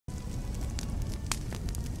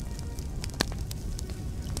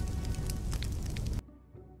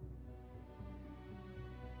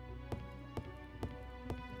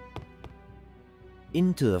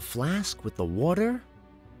into the flask with the water?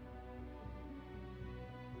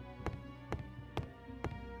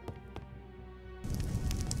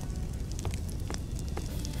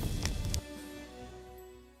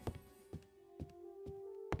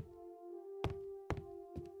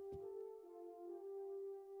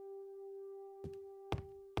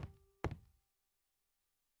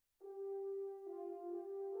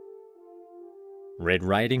 Red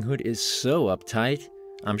Riding Hood is so uptight.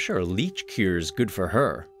 I'm sure a leech cure's good for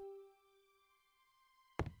her.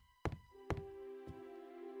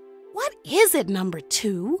 What is it, number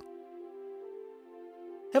 2?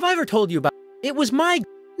 Have I ever told you about... It was my...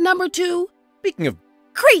 Number 2? Speaking of...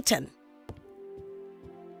 Cretin!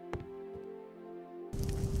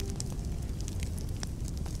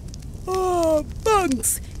 Oh,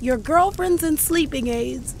 bunks! Your girlfriends and sleeping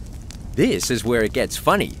aids. This is where it gets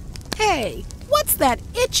funny. Hey, what's that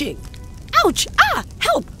itching? Ouch! Ah!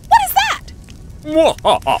 Help! What is that?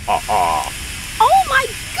 Oh my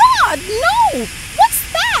God! No!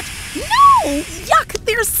 What's that? No! Yuck!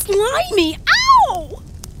 They're slimy! Ow!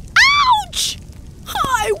 Ouch!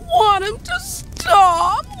 I want him to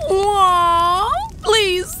stop! Aww.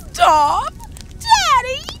 Please stop!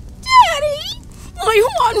 Daddy! Daddy! I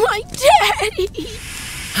want my daddy!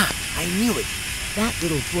 I knew it. That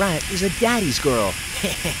little brat is a daddy's girl.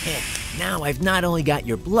 Now I've not only got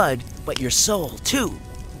your blood, but your soul, too.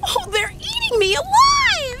 Oh, they're eating me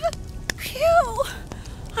alive! Phew!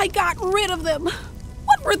 I got rid of them.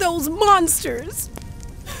 What were those monsters?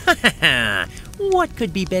 What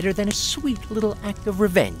could be better than a sweet little act of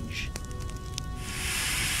revenge?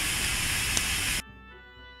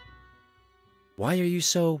 Why are you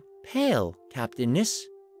so pale, Captainess?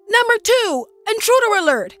 Number 2, intruder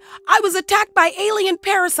alert. I was attacked by alien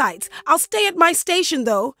parasites. I'll stay at my station,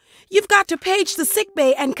 though. You've got to page the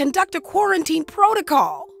sickbay and conduct a quarantine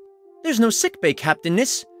protocol. There's no sickbay,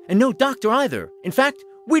 Captainess, and no doctor either. In fact,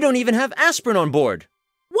 we don't even have aspirin on board.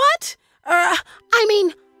 What? I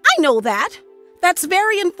know that. That's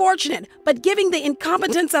very unfortunate, but given the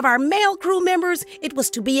incompetence of our male crew members, it was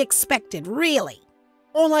to be expected, really.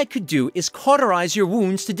 All I could do is cauterize your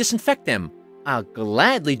wounds to disinfect them. I'll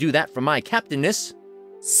gladly do that for my Captainess.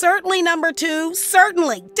 Certainly, number 2.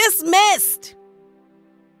 Certainly. Dismissed.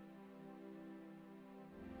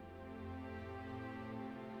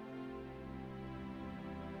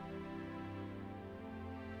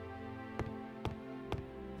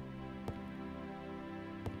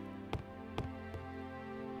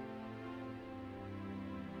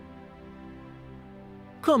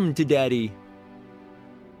 Come to Daddy.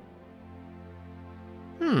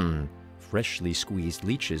 Freshly squeezed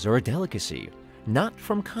leeches are a delicacy, not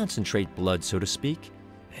from concentrate blood, so to speak,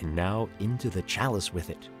 and now into the chalice with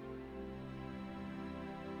it.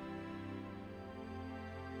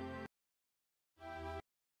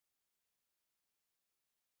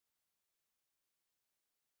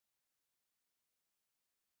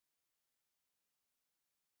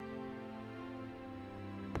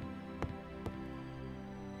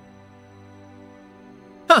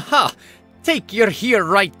 Ha ha! Take your here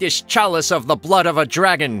right this chalice of the blood of a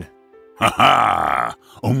dragon. Ha ha!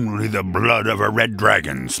 Only the blood of a red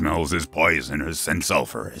dragon smells as poisonous and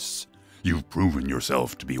sulphurous. You've proven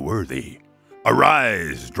yourself to be worthy.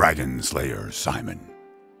 Arise, Dragon Slayer Simon.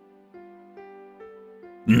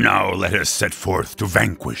 Now let us set forth to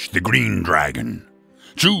vanquish the green dragon.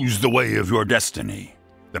 Choose the way of your destiny.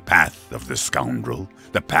 The path of the scoundrel,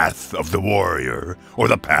 the path of the warrior, or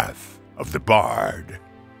the path of the bard.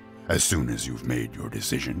 As soon as you've made your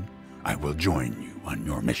decision, I will join you on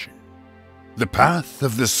your mission. The path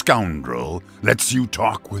of the scoundrel lets you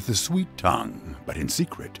talk with a sweet tongue, but in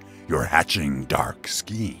secret, you're hatching dark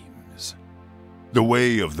schemes. The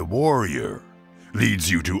way of the warrior leads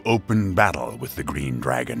you to open battle with the green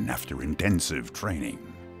dragon after intensive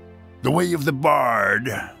training. The way of the bard,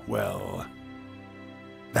 well,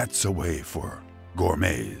 that's a way for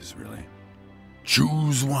gourmets, really.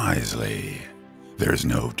 Choose wisely. There's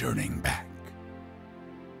no turning back.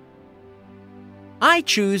 I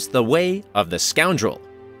choose the way of the scoundrel.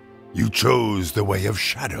 You chose the way of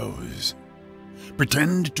shadows.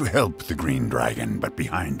 Pretend to help the green dragon, but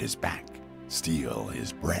behind his back, steal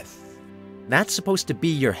his breath. That's supposed to be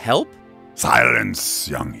your help? Silence,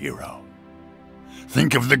 young hero.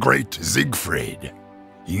 Think of the great Siegfried.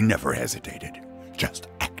 He never hesitated, just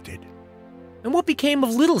acted. And what became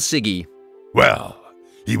of little Siggy? Well,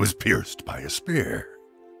 he was pierced by a spear.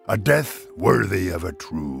 A death worthy of a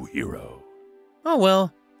true hero. Oh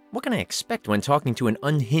well, what can I expect when talking to an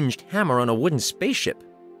unhinged hammer on a wooden spaceship?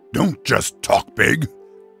 Don't just talk big.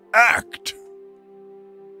 Act!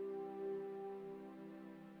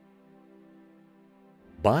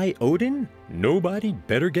 By Odin, nobody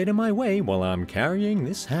better get in my way while I'm carrying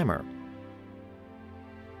this hammer.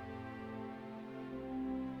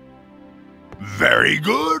 Very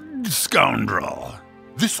good, scoundrel.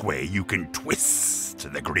 This way you can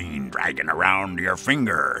twist the green dragon around your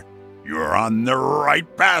finger. You're on the right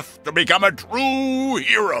path to become a true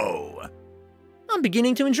hero. I'm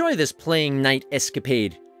beginning to enjoy this playing knight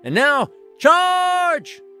escapade. And now,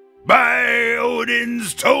 charge! By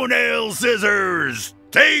Odin's toenail scissors,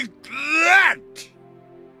 take that!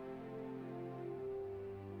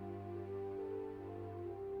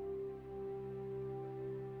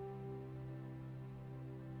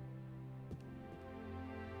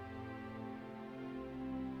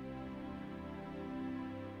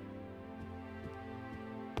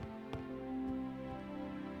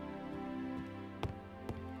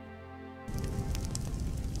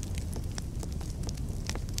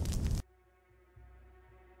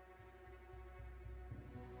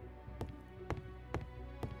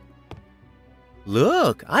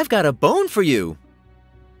 Look, I've got a bone for you.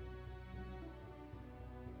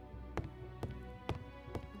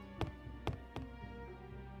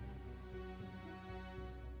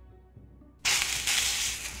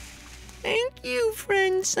 Thank you,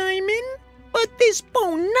 friend Simon, but this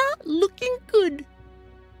bone not looking good.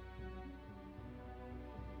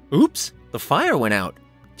 Oops, the fire went out.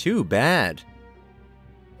 Too bad.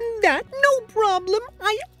 That no problem.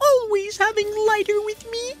 I always having lighter with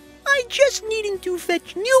me. I just needing to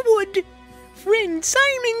fetch new wood. Friend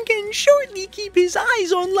Simon can shortly keep his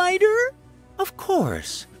eyes on lighter. Of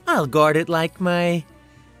course. I'll guard it like my...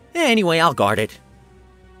 Anyway, I'll guard it.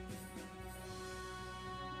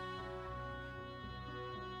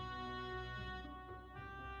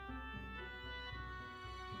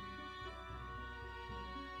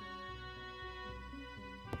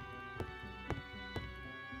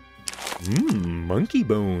 Monkey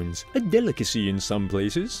bones, a delicacy in some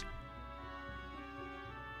places.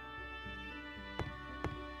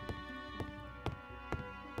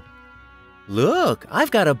 Look,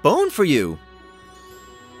 I've got a bone for you.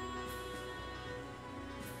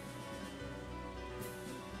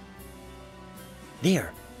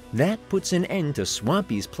 There, that puts an end to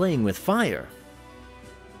Swampy's playing with fire.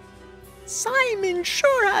 Simon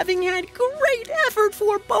sure having had great effort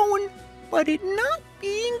for bone, but it not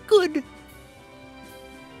being good.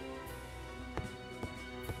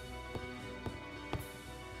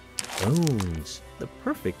 Bones, the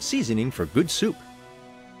perfect seasoning for good soup.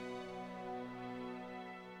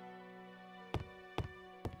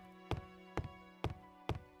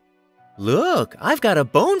 Look, I've got a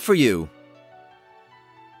bone for you.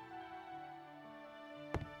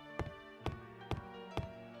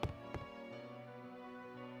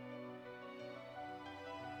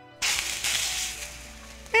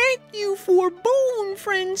 Thank you for bone,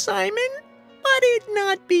 friend Simon, but it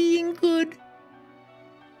not being good.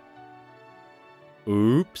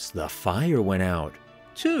 Oops, the fire went out.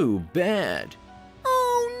 Too bad.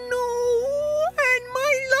 Oh no, and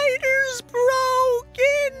my lighter's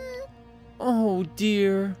broken. Oh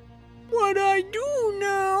dear. What I do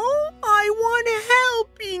now? I want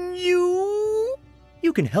helping you.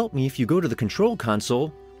 You can help me if you go to the control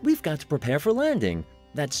console. We've got to prepare for landing.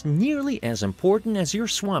 That's nearly as important as your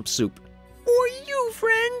swamp soup. For you,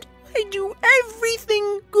 friend, I do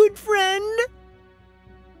everything, good friend.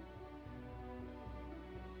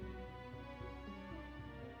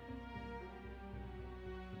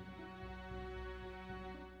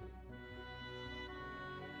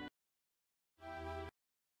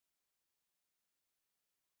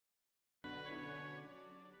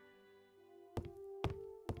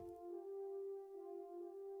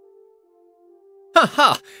 Ha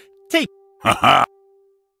ha! Take... Ha ha!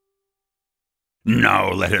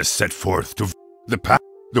 Now let us set forth to the path,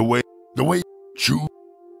 the way, choose.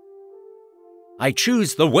 I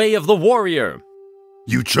choose the way of the warrior.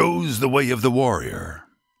 You chose the way of the warrior.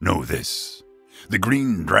 Know this. The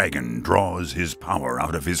green dragon draws his power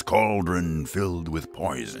out of his cauldron filled with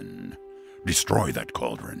poison. Destroy that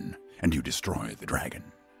cauldron, and you destroy the dragon.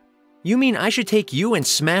 You mean I should take you and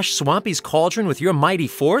smash Swampy's cauldron with your mighty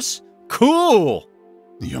force? Cool!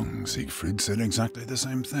 Young Siegfried said exactly the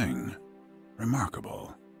same thing.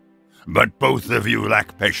 Remarkable. But both of you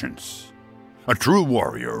lack patience. A true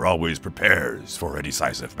warrior always prepares for a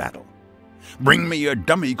decisive battle. Bring me a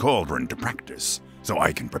dummy cauldron to practice, so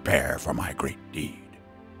I can prepare for my great deed.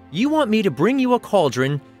 You want me to bring you a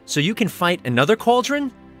cauldron so you can fight another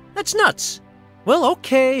cauldron? That's nuts. Well,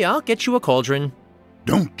 okay, I'll get you a cauldron.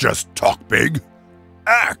 Don't just talk big.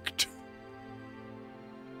 Act!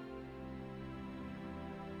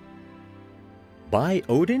 By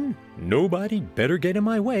Odin, nobody better get in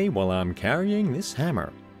my way while I'm carrying this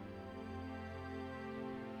hammer.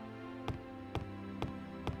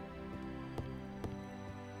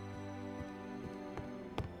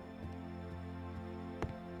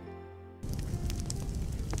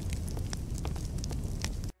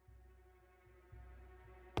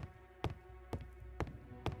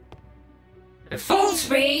 Full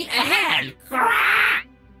speed ahead!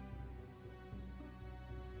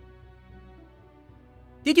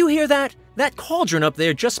 Did you hear that? That cauldron up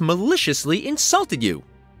there just maliciously insulted you.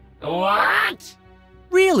 What?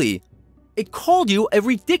 Really? It called you a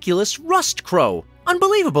ridiculous rust crow.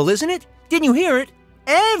 Unbelievable, isn't it? Didn't you hear it?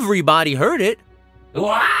 Everybody heard it.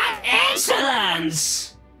 What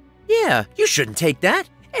insolence! Yeah, you shouldn't take that.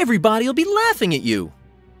 Everybody'll be laughing at you.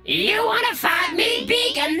 You wanna fight me,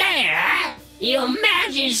 Beacon there? You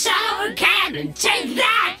magic silver cannon, take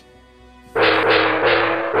that!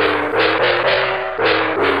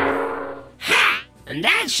 Ha! And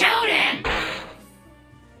that showed him!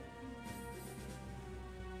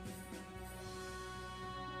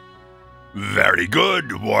 Very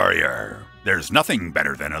good, warrior. There's nothing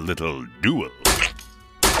better than a little duel.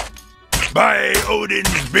 By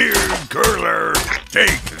Odin's beard curler,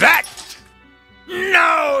 take that!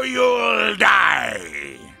 Now you'll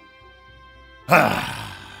die!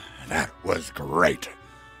 Ah, that was great.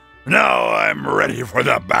 Now I'm ready for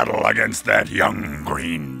the battle against that young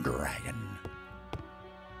green dragon.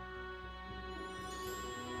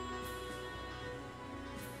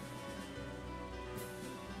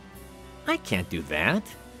 I can't do that.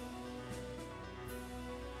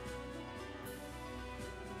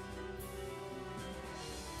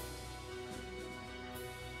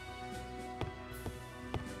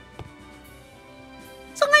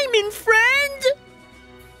 Simon, friend!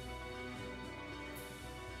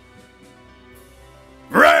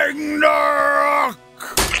 Ragnarok!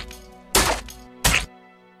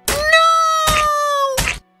 No!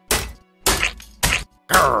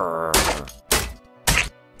 Grr.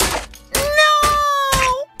 No!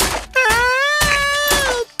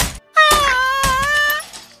 Help! Ah!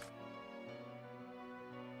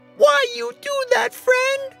 Why you do that,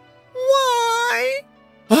 friend? Why?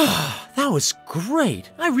 That was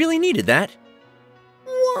great. I really needed that.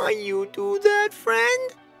 Why you do that,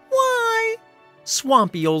 friend? Why?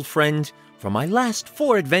 Swampy old friend, for my last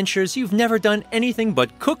 4 adventures, you've never done anything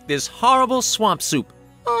but cook this horrible swamp soup.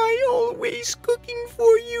 I always cooking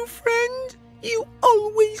for you, friend. You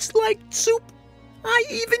always liked soup. I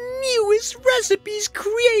even knew his recipes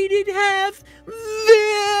created have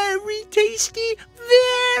very tasty,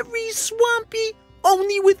 very swampy,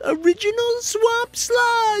 only with original swamp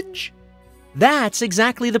sludge. That's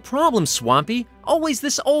exactly the problem, Swampy. Always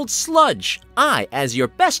this old sludge. I, as your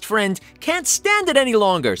best friend, can't stand it any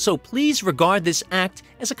longer, so please regard this act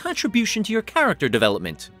as a contribution to your character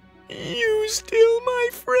development. You still my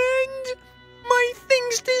friend? My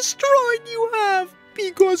things destroyed you have,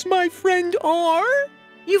 because my friend are?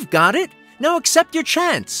 You've got it. Now accept your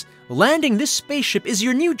chance. Landing this spaceship is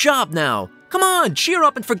your new job now. Come on, cheer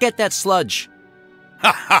up and forget that sludge.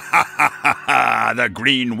 Ha ha ha ha ha ha! The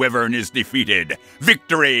Green Wyvern is defeated.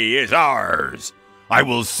 Victory is ours. I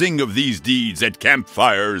will sing of these deeds at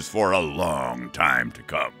campfires for a long time to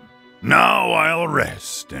come. Now I'll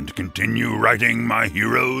rest and continue writing my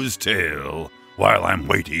hero's tale while I'm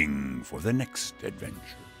waiting for the next adventure.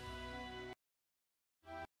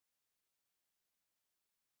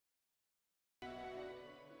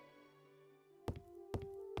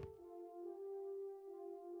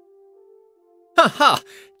 Ha ha!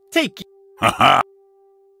 Take. Ha ha!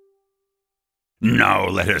 Now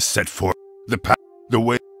let us set forth the path, the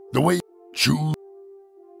way, choose.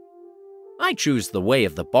 I choose the way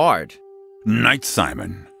of the bard. Knight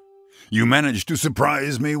Simon, you managed to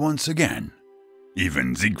surprise me once again.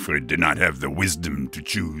 Even Siegfried did not have the wisdom to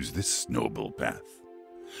choose this noble path.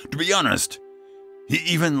 To be honest, he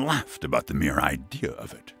even laughed about the mere idea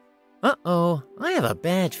of it. Uh-oh, I have a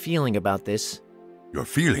bad feeling about this. Your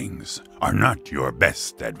feelings are not your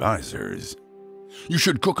best advisors. You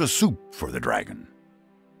should cook a soup for the dragon.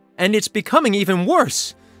 And it's becoming even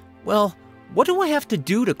worse. Well, what do I have to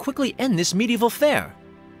do to quickly end this medieval fair?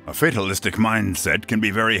 A fatalistic mindset can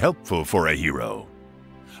be very helpful for a hero.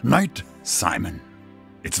 Knight Simon,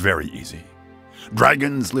 it's very easy.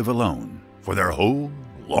 Dragons live alone for their whole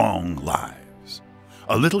long lives.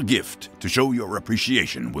 A little gift to show your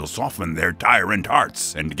appreciation will soften their tyrant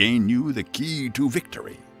hearts and gain you the key to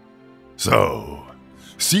victory. So,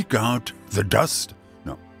 seek out dust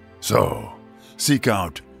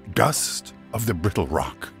of the brittle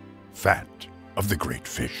rock, fat of the great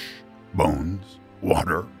fish, bones,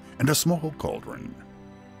 water, and a small cauldron.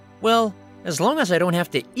 Well, as long as I don't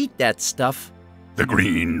have to eat that stuff. The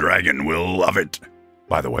green dragon will love it.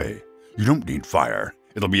 By the way, you don't need fire.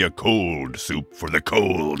 It'll be a cold soup for the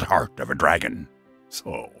cold heart of a dragon.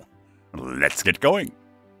 So, let's get going.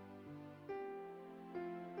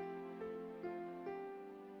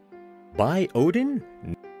 By Odin?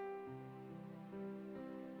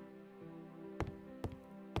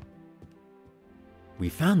 We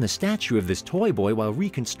found the statue of this toy boy while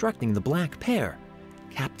reconstructing the Black Pear.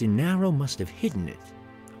 Captain Narrow must have hidden it.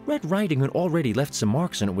 Red Riding Hood already left some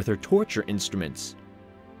marks on it with her torture instruments.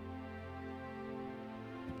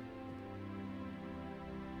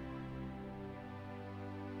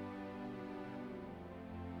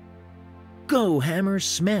 Go, Hammer,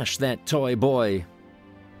 smash that toy boy!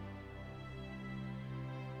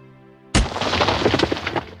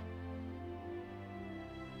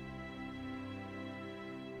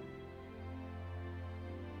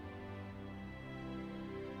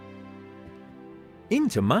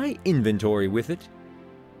 Into my inventory with it.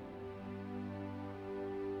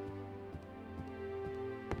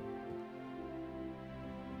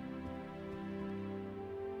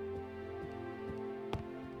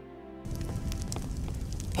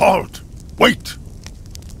 Halt! Wait!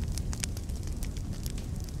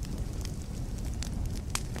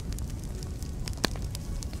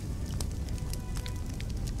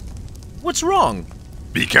 What's wrong?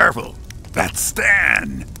 Be careful. That's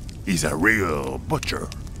Stan. He's a real butcher.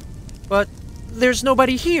 But there's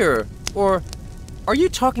nobody here. Or are you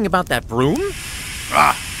talking about that broom?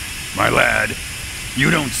 Ah, my lad,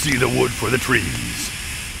 you don't see the wood for the trees.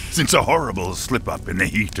 Since a horrible slip-up in the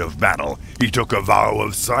heat of battle, he took a vow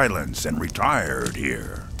of silence and retired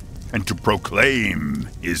here. And to proclaim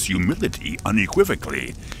his humility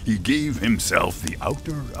unequivocally, he gave himself the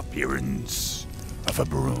outer appearance of a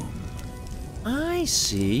broom. I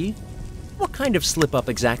see. What kind of slip-up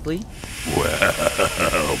exactly?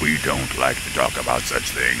 Well, we don't like to talk about such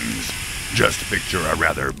things. Just picture a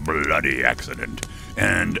rather bloody accident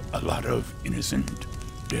and a lot of innocent,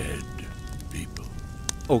 dead people.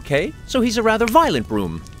 Okay, so he's a rather violent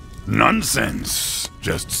broom. Nonsense.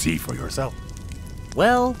 Just see for yourself.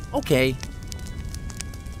 Well, okay.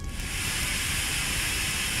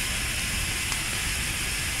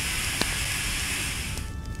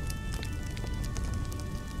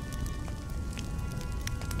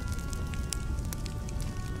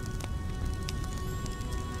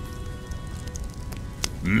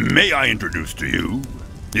 May I introduce to you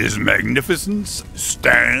His Magnificence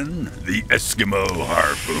Stan the Eskimo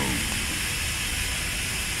Harpoon.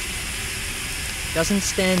 Doesn't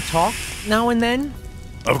Stan talk now and then?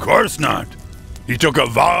 Of course not. He took a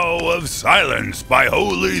vow of silence by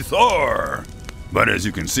Holy Thor. But as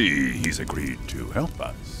you can see, he's agreed to help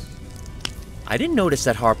us. I didn't notice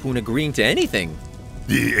that Harpoon agreeing to anything.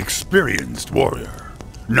 The experienced warrior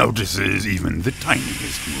notices even the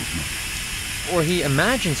tiniest movement. Or he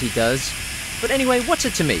imagines he does. But anyway, what's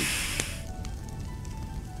it to me?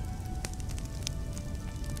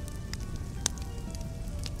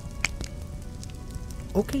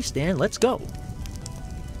 Okay, Stan, let's go.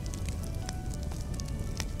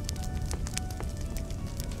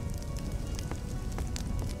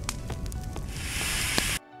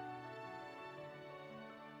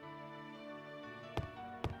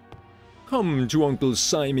 Come to Uncle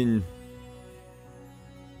Simon.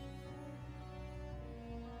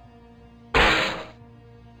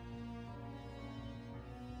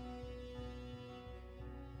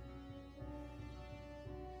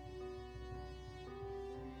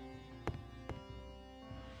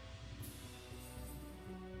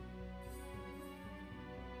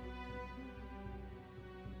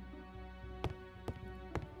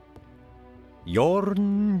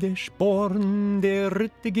 Jorndes born de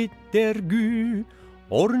rittigit der gu,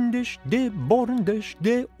 orndes de borndes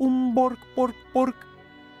de bork bork bork.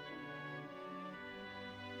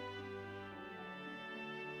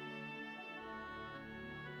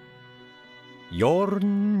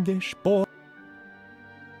 Jorndes born.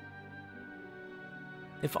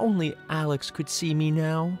 If only Alex could see me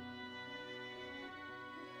now.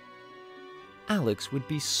 Alex would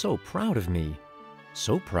be so proud of me.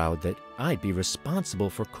 So proud that I'd be responsible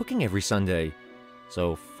for cooking every Sunday.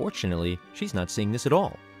 So fortunately, she's not seeing this at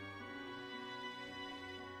all.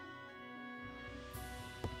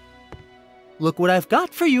 Look what I've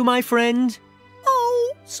got for you, my friend.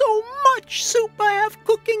 Oh, so much soup I have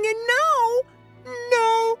cooking, and now,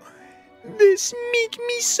 this make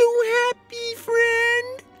me so happy,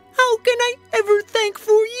 friend. How can I ever thank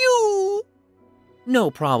for you? No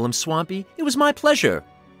problem, Swampy. It was my pleasure.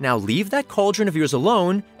 Now leave that cauldron of yours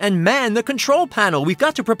alone and man the control panel. We've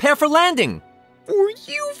got to prepare for landing. For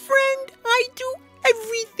you, friend, I do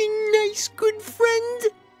everything nice, good friend.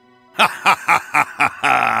 Ha ha ha ha ha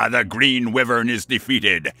ha! The Green Wyvern is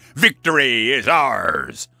defeated. Victory is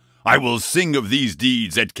ours. I will sing of these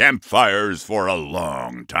deeds at campfires for a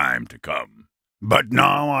long time to come. But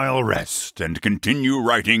now I'll rest and continue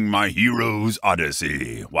writing my hero's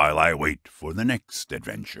odyssey while I wait for the next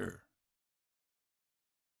adventure.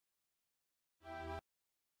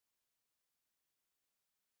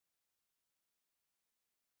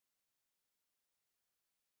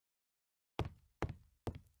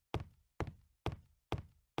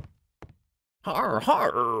 Har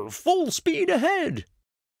har! Full speed ahead!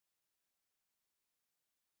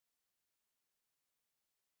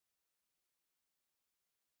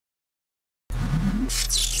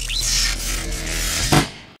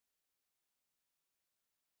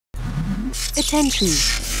 Attention!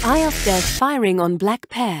 Eye of Death firing on Black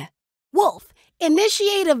Pair. Wolf,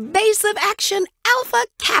 initiate evasive action Alpha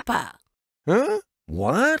Kappa. Huh?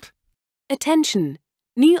 What? Attention!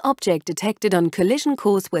 New object detected on collision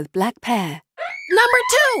course with Black Pair. Number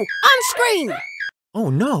 2, on screen. Oh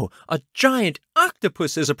no! A giant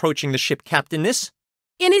octopus is approaching the ship, Captainess.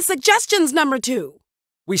 Any suggestions, Number 2?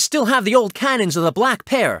 We still have the old cannons of the Black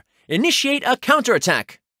Pair. Initiate a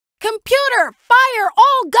counterattack. Computer, fire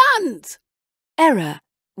all guns. Error.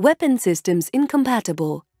 Weapon systems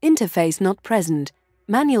incompatible. Interface not present.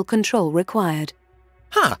 Manual control required.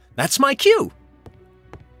 Ha! That's my cue.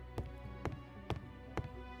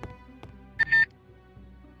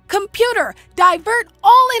 Computer, divert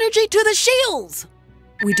all energy to the shields.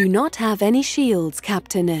 We do not have any shields,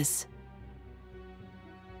 Captainess.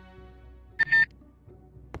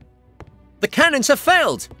 The cannons have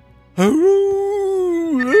failed.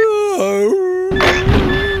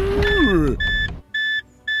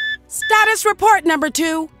 Status report, Number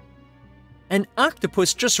 2. An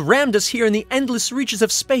octopus just rammed us here in the endless reaches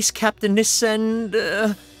of space, Captainess, and,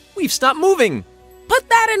 we've stopped moving. Put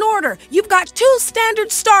that in order. You've got 2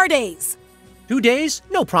 standard star days. 2 days?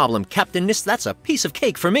 No problem, Captainess. That's a piece of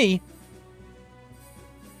cake for me.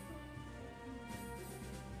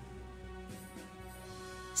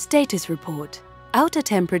 Status report. Outer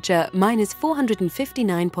temperature minus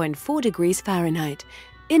 459.4 degrees Fahrenheit.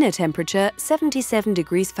 Inner temperature 77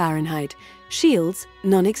 degrees Fahrenheit. Shields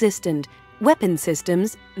non-existent. Weapon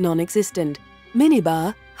systems non-existent.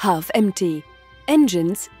 Minibar half empty.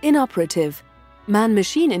 Engines inoperative.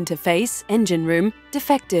 Man-machine interface, engine room,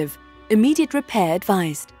 defective. Immediate repair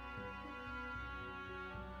advised.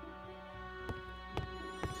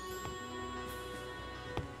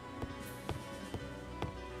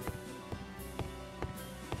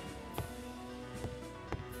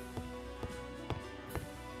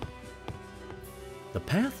 The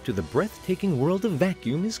path to the breathtaking world of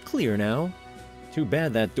vacuum is clear now. Too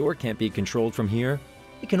bad that door can't be controlled from here.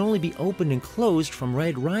 It can only be opened and closed from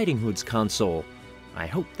Red Riding Hood's console. I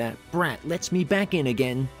hope that brat lets me back in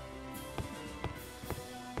again.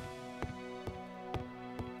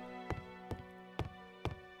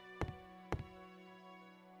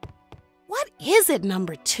 What is it,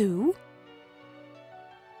 Number 2?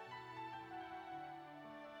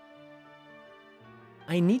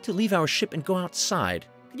 I need to leave our ship and go outside.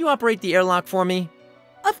 Could you operate the airlock for me?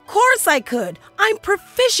 Of course I could. I'm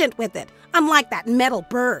proficient with it, unlike that metal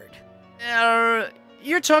bird.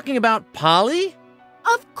 You're talking about Polly?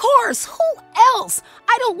 Of course, who else?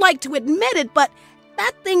 I don't like to admit it, but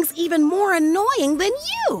that thing's even more annoying than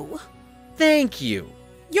you. Thank you.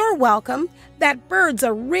 You're welcome. That bird's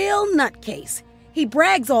a real nutcase. He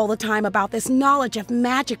brags all the time about this knowledge of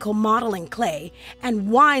magical modeling clay and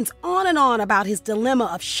whines on and on about his dilemma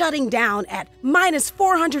of shutting down at minus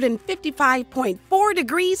 455.4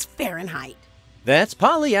 degrees Fahrenheit. That's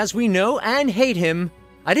Polly, as we know and hate him.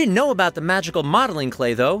 I didn't know about the magical modeling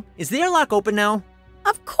clay, though. Is the airlock open now?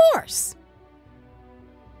 Of course.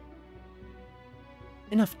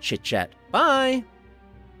 Enough chit-chat. Bye.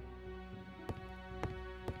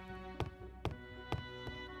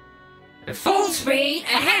 Full speed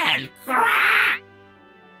ahead.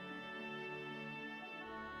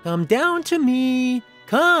 Come down to me.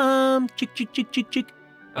 Come. Chick, chick, chick, chick, chick.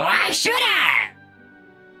 Why should I?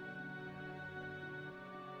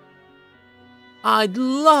 I'd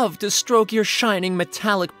love to stroke your shining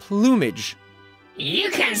metallic plumage. You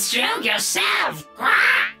can stroke yourself.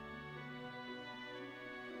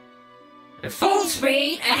 Full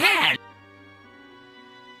speed ahead.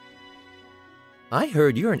 I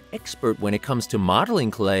heard you're an expert when it comes to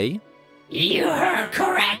modeling clay. You heard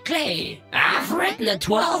correctly. I've written a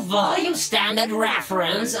 12-volume standard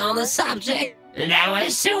reference on the subject that will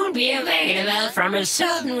soon be available from a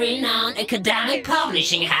certain renowned academic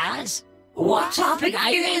publishing house. What topic are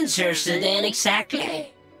you interested in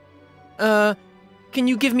exactly? Can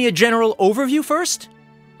you give me a general overview first?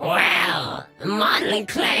 Well, modeling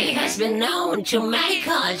clay has been known to many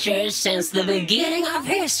cultures since the beginning of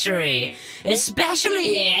history,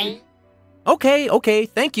 especially in... Okay,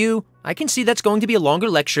 thank you. I can see that's going to be a longer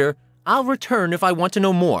lecture. I'll return if I want to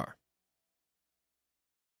know more.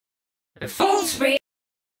 Full speed.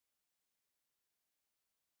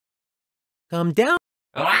 Come down.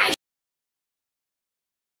 What?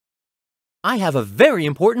 I have a very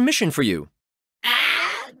important mission for you.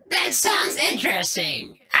 That sounds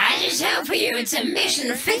interesting. I just hope for you it's a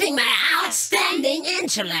mission fitting my outstanding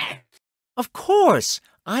intellect. Of course!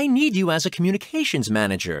 I need you as a communications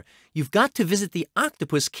manager. You've got to visit the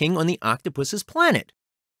Octopus King on the Octopus's planet.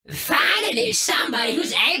 Finally, somebody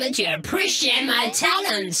who's able to appreciate my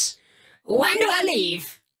talents. When do I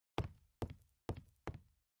leave?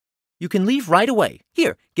 You can leave right away.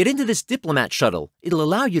 Here, get into this diplomat shuttle. It'll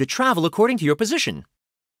allow you to travel according to your position.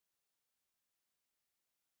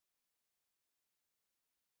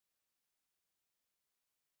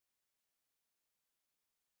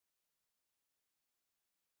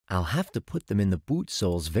 I'll have to put them in the boot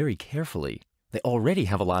soles very carefully. They already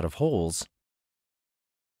have a lot of holes.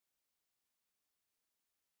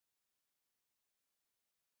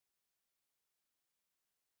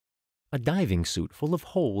 A diving suit full of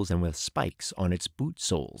holes and with spikes on its boot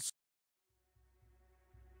soles.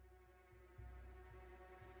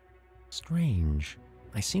 Strange.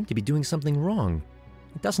 I seem to be doing something wrong.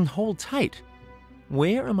 It doesn't hold tight.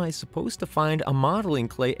 Where am I supposed to find a modeling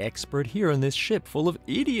clay expert here on this ship full of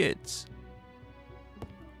idiots?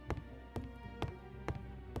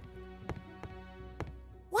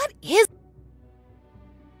 What is...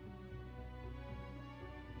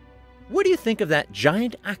 What do you think of that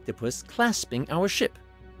giant octopus clasping our ship?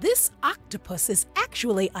 This octopus is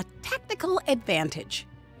actually a technical advantage.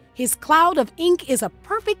 His cloud of ink is a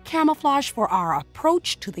perfect camouflage for our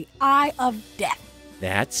approach to the Eye of Death.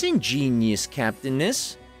 That's ingenious,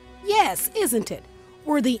 Captainess. Yes, isn't it?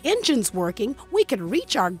 Were the engines working, we could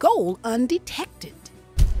reach our goal undetected.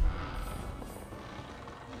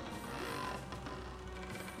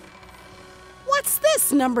 What's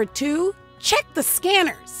this, number 2? Check the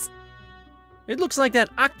scanners. It looks like that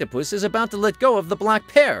octopus is about to let go of the black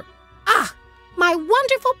pair. Ah, my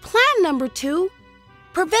wonderful plan, number 2.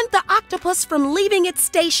 Prevent the octopus from leaving its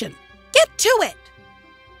station. Get to it!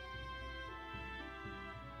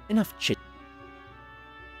 Enough chit.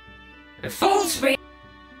 Full speed.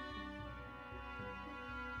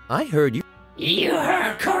 I heard you. You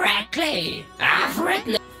heard correctly. I've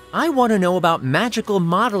written... I want to know about magical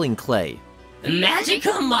modeling clay.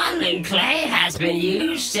 Magical modeling clay has been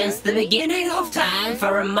used since the beginning of time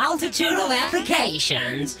for a multitude of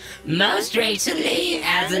applications, most recently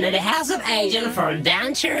as an adhesive agent for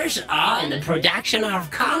dentures or in the production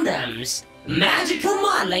of condoms. Magical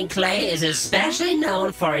modeling clay is especially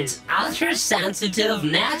known for its ultra-sensitive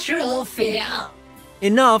natural feel.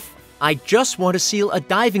 Enough! I just want to seal a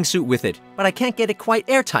diving suit with it, but I can't get it quite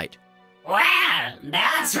airtight. Well,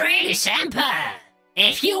 that's really simple.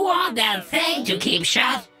 If you want that thing to keep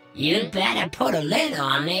shut, you'd better put a lid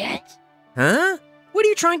on it. Huh? What are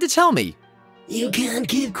you trying to tell me? You can't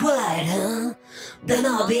keep quiet, huh? Then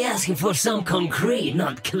I'll be asking for some concrete,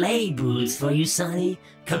 not clay boots for you, Sonny.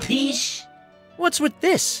 Capiche? What's with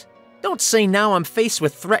this? Don't say now I'm faced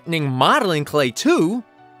with threatening modeling clay too.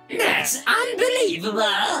 That's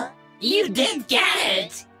unbelievable! You did get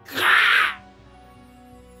it! Ah!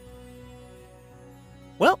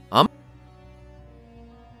 Well,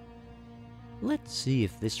 let's see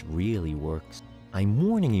if this really works. I'm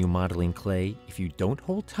warning you, modeling clay, if you don't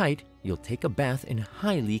hold tight, you'll take a bath in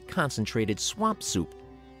highly concentrated swamp soup.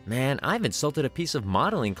 Man, I've insulted a piece of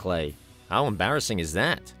modeling clay. How embarrassing is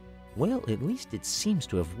that? Well, at least it seems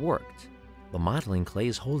to have worked. The modeling clay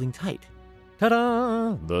is holding tight.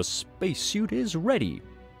 Ta-da! The spacesuit is ready.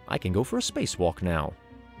 I can go for a spacewalk now.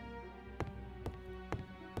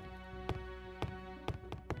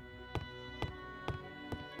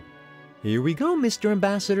 Here we go, Mr.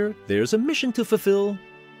 Ambassador. There's a mission to fulfill.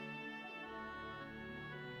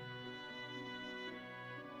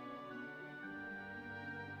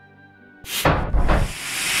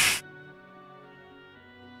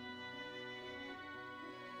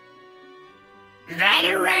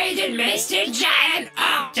 Venerated Mr. Giant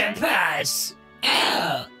Octopus!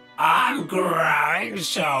 I'm growing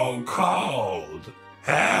so cold.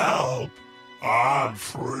 Help! I'm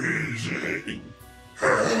freezing.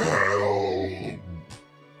 Help.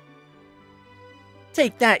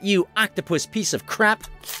 Take that, you octopus piece of crap.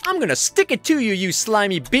 I'm gonna stick it to you, you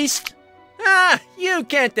slimy beast. Ah, you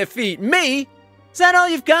can't defeat me. Is that all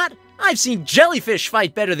you've got? I've seen jellyfish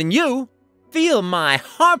fight better than you. Feel my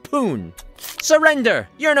harpoon. Surrender.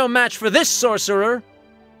 You're no match for this sorcerer.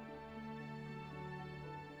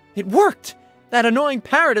 It worked. That annoying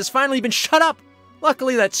parrot has finally been shut up.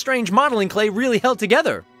 Luckily, that strange modeling clay really held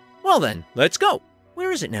together. Well then, let's go.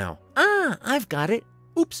 Where is it now? Ah, I've got it.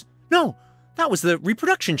 Oops. No, that was the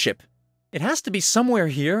reproduction chip. It has to be somewhere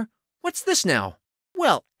here. What's this now?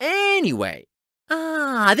 Well, anyway.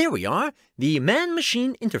 Ah, there we are. The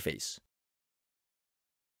man-machine interface.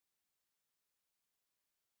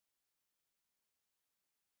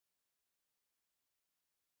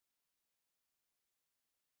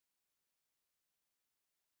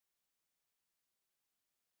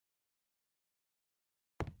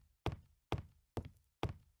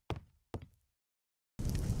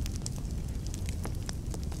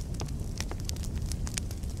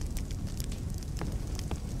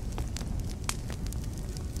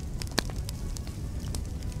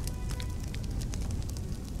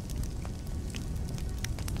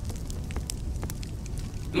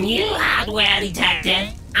 New hardware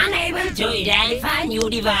detected. Unable to identify new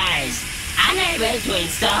device. Unable to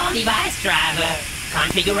install device driver.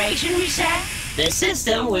 Configuration reset. The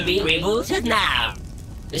system will be rebooted now.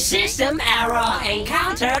 The system error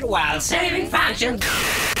encountered while saving function.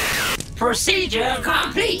 Procedure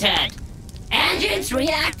completed. Engines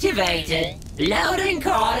reactivated. Loading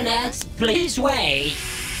coordinates. Please wait.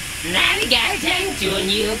 Navigating to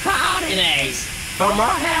new coordinates. For more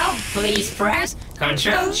help, please press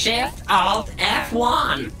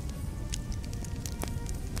Ctrl-Shift-Alt-F1.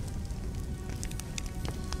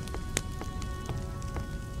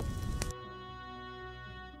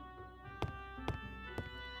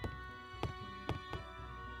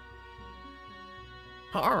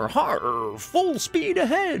 Har har, full speed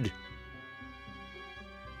ahead.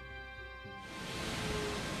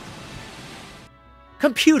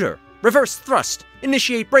 Computer, reverse thrust,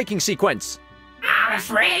 initiate braking sequence. I'm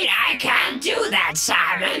afraid I can't do that,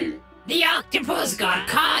 Simon. The octopus got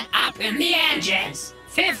caught up in the engines.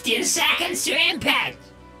 15 seconds to impact.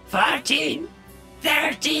 14,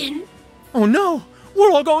 13, Oh no, we're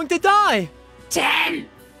all going to die. 10,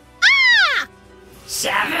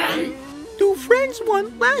 7. Do friends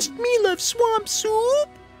want last meal of swamp soup?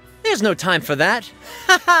 There's no time for that.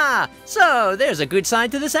 Ha ha! So there's a good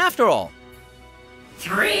side to this after all.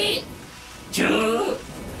 3, 2,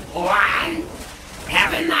 1.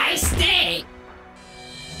 Have a nice day.